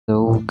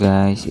Hello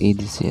guys,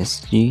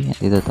 ADCSG.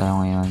 Dito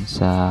tayo ngayon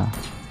sa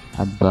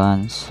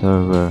advanced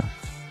server.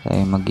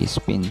 Tayo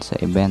mag-spin sa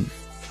event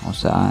kung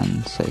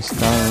saan sa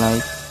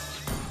StarLight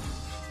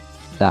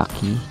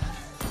Lucky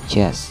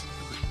Chess.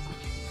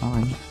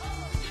 Okay,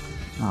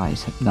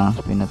 nakaisap lang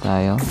spin na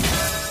tayo.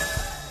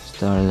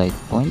 StarLight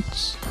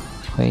points.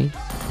 Okay,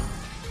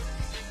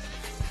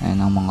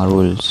 ayan ang mga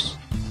rules.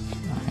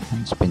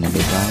 Ayan, spin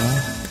ulit tayo.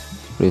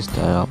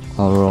 Crystal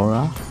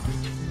Aurora.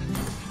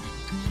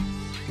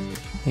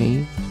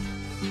 Okay,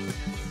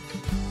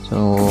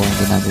 so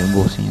hindi natin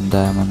ubusin yung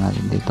diamond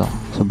natin dito.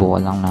 Subukan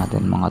lang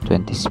natin mga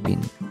 20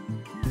 spin.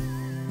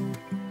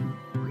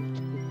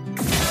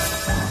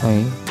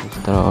 Okay,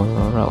 Crystal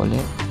Aurora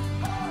ulit.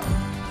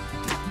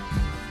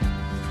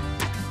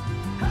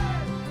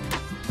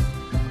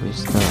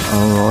 Crystal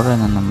Aurora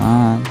na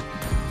naman.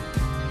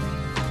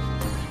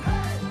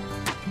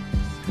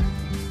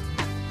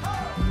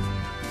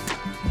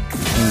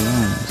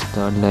 Ayan,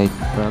 StarLight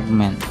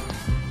fragment.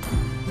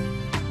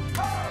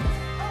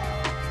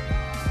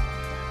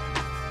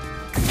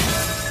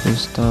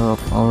 Star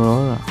of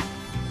Aurora.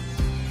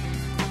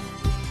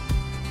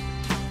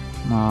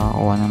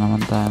 Makakuha na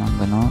naman tayo ng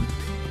ganon.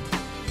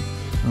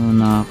 So,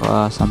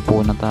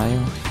 nakaka-10 na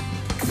tayo.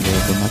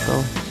 11 na to.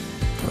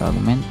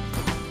 Fragment.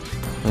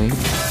 Okay,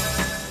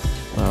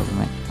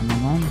 fragment na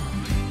naman.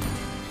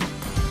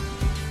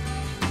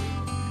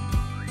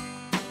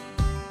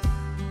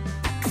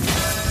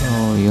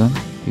 So yun,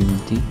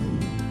 50.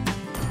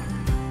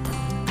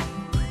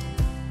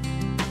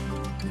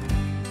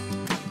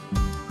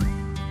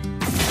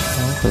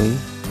 Okay,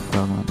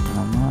 fragment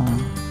naman.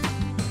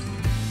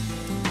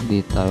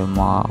 Hindi tayo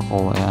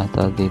makakuha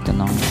yata dito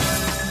ng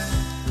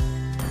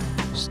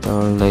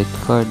StarLight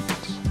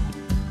cards.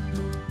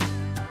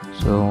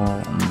 So,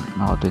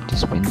 naka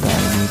 20 spin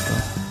tayo dito.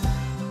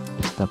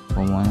 Stop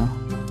ko muna.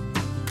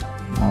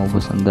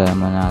 Maubos ang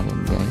diamond natin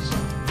guys.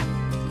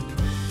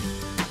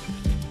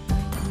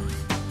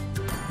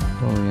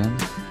 So, yan.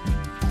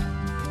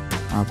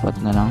 4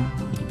 na lang.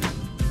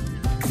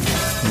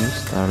 Okay,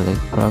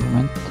 StarLight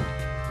fragment.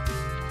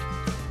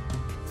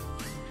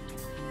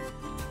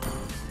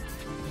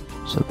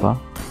 Isa pa.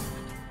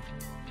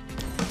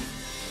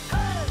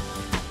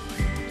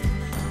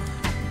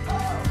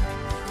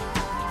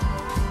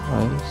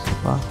 Okay, isa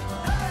pa.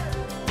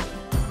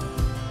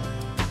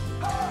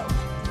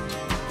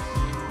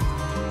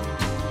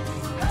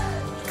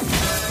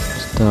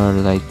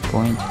 StarLight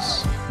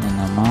points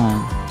na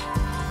naman.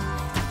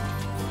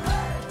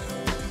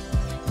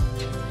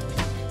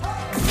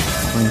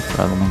 Okay,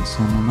 fragments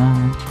na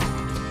naman.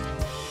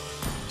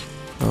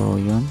 So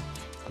yun,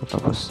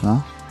 tapos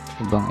na.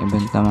 Ibang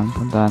event naman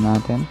puntahan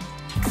natin.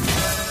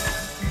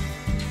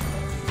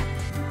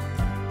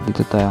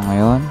 Dito tayo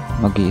ngayon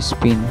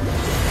mag-i-spin.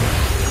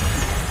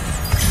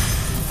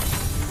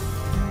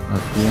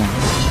 At yan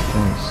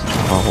guys,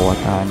 nakakuha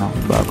tayo ng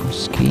bagong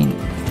skin.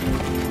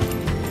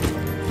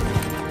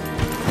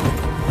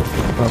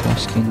 Bagong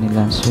skin ni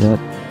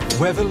Lancelot.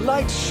 Where the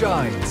light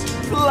shines,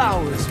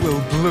 flowers will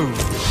bloom.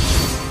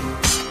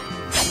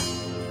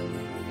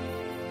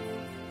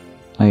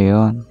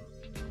 Ayun,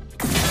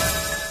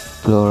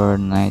 Floor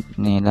Knight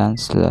ni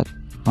Lancelot.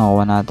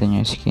 Makuha natin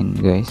yung skin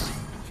guys.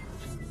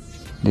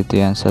 Dito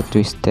yan sa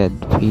Twisted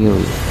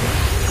Field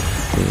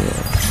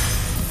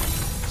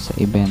sa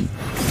event.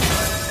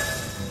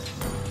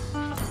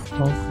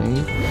 Okay,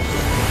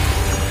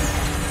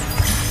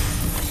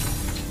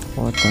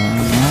 kuha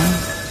tayo na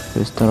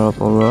Crystal of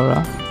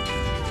Aurora.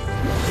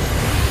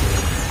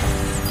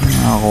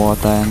 Nakakuha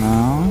tayo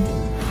ng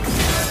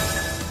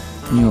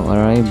New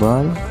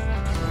Arrival.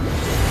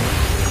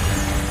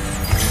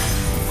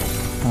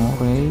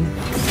 Okay,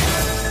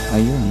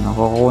 ayun,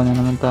 nakakuha na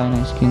naman tayo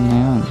ng skin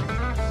ngayon.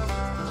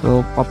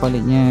 So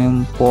papalit niya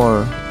yung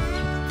 4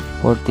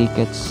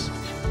 tickets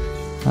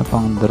na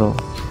pang draw.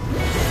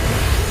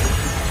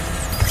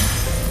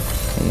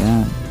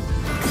 Ayan,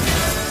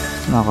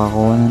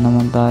 nakakuha na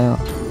naman tayo.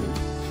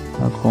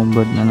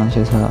 Nag-convert na lang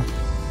siya sa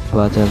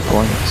battle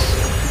points.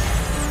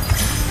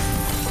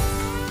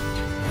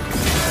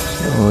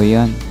 So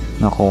yan,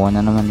 nakuha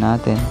na naman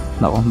natin.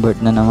 Na-convert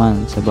na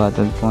naman sa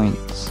battle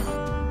points.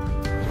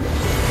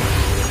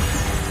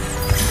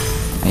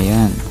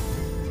 Ayan,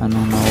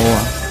 anong nakuha?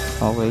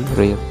 Okay,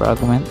 rare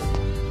fragment.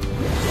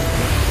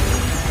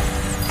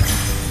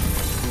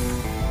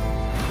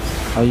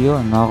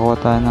 Ayun, nakakuha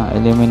tayo ng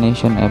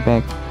elimination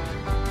effect.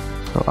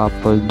 So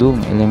Apple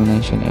Doom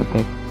elimination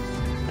effect.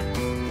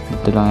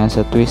 Ito lang yan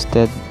sa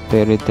Twisted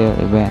Fairytale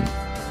event.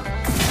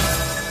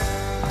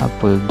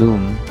 Apple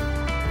Doom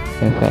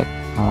effect.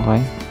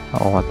 Okay,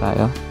 nakuha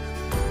tayo.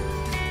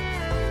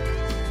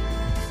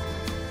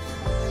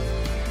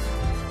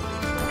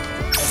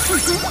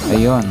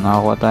 Ayun,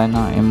 nakakuha tayo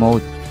ng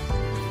emote.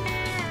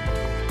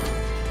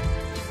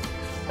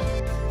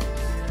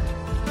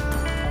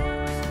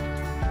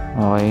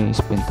 Okay,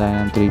 spin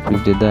tayo ng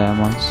 350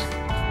 diamonds.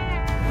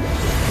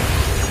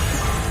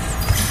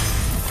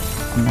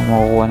 Ano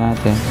makukuha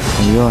natin?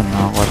 Ayun,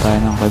 nakakuha tayo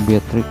ng kay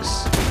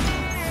Beatrix.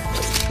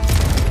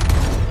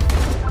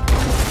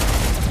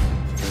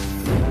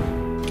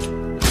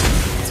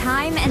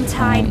 and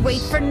tide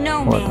wait for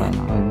no Kuha tayo man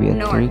ng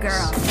nor Beatrix.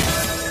 girl.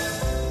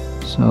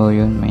 So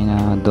yun, may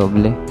na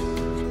doble.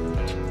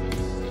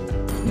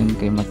 Yun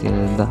kay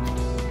Matilda.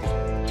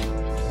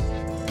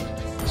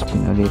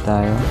 Spin ulit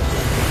tayo.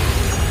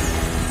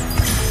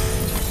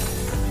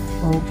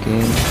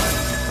 Okay.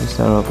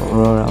 Star of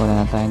Aurora,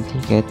 wala na tayong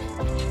ticket.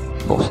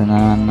 Buksan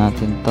na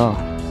natin to.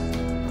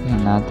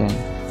 Yan natin.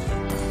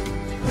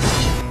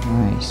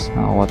 Nice.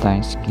 Nakakuha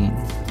tayong skin.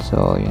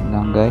 So yun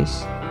lang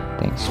guys.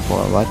 Thanks for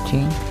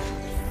watching.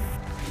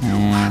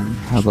 And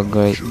have a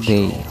great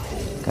day.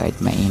 Kahit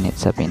mainit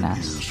sa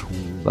Pinas.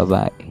 Bye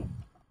bye.